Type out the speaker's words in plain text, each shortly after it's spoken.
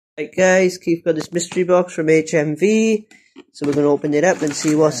Right guys, Keith got this mystery box from HMV, so we're going to open it up and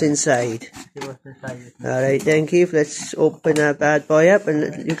see what's inside. Alright then Keith, let's open that bad boy up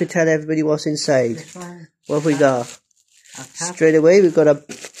and you can tell everybody what's inside. What have we got? Straight away we've got a...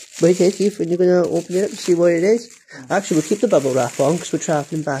 Wait here Keith, and you're going to open it up and see what it is. Actually we'll keep the bubble wrap on because we're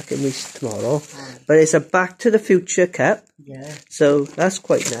travelling back at least tomorrow. But it's a Back to the Future cup. Yeah. So that's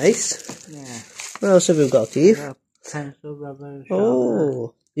quite nice. Yeah. What else have we got Keith? Pencil, rubber,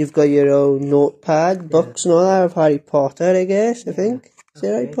 oh, you've got your own notepad, books and all that of Harry Potter, I guess, I think. Is it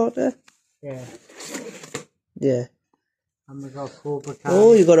Harry Potter? Yeah. Yeah. And we've got Cobra Kai.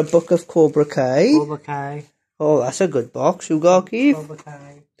 Oh, you got a book of Cobra Kai. Cobra Kai. Oh, that's a good box. You got, Keith? Cobra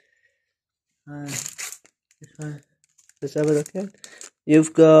Kai. This one. Let's have a look at.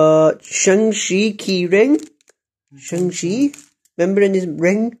 You've got Shang-Chi keyring. Shang-Chi. Remember in his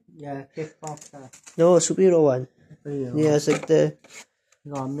ring? Yeah, kickboxer. No, a superhero one. Superhero. Yeah, it's like the...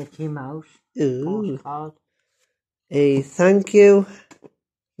 You got Mickey Mouse. Ooh. Postcard. A thank you.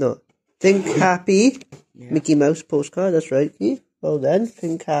 No. Think Happy. Yeah. Mickey Mouse postcard, that's right, Keith. Well done.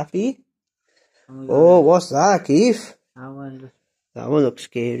 Think Happy. Oh, what's that, Keith? That one looks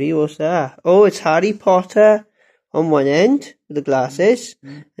scary. What's that? Oh, it's Harry Potter on one end with the glasses.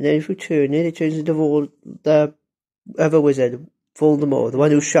 And then if you turn it, it turns into the other wizard. Voldemort, the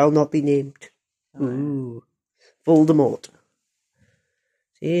one who shall not be named. Ooh. Voldemort.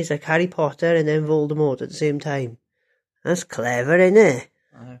 See, it's like Harry Potter and then Voldemort at the same time. That's clever, isn't it?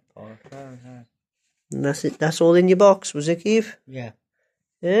 Harry Potter, yeah. And that's it. That's all in your box, was it, Keith? Yeah.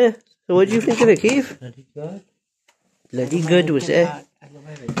 Yeah. So what do you think of it, Keith? Bloody good. Bloody good, was it?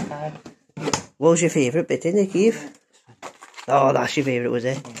 What was your favourite bit in it, Keith? Oh, that's your favourite, was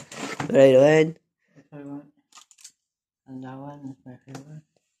it? Right then. And that one is my favourite.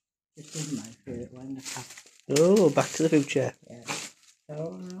 This is my favourite one, the cup. Oh, Back to the Future. Yeah.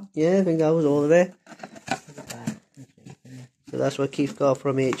 So, yeah, I think that was all of it. So that's what Keith got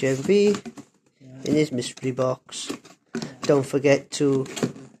from HMV in his mystery box. Don't forget to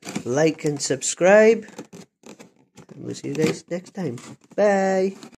like and subscribe. And we'll see you guys next time. Bye.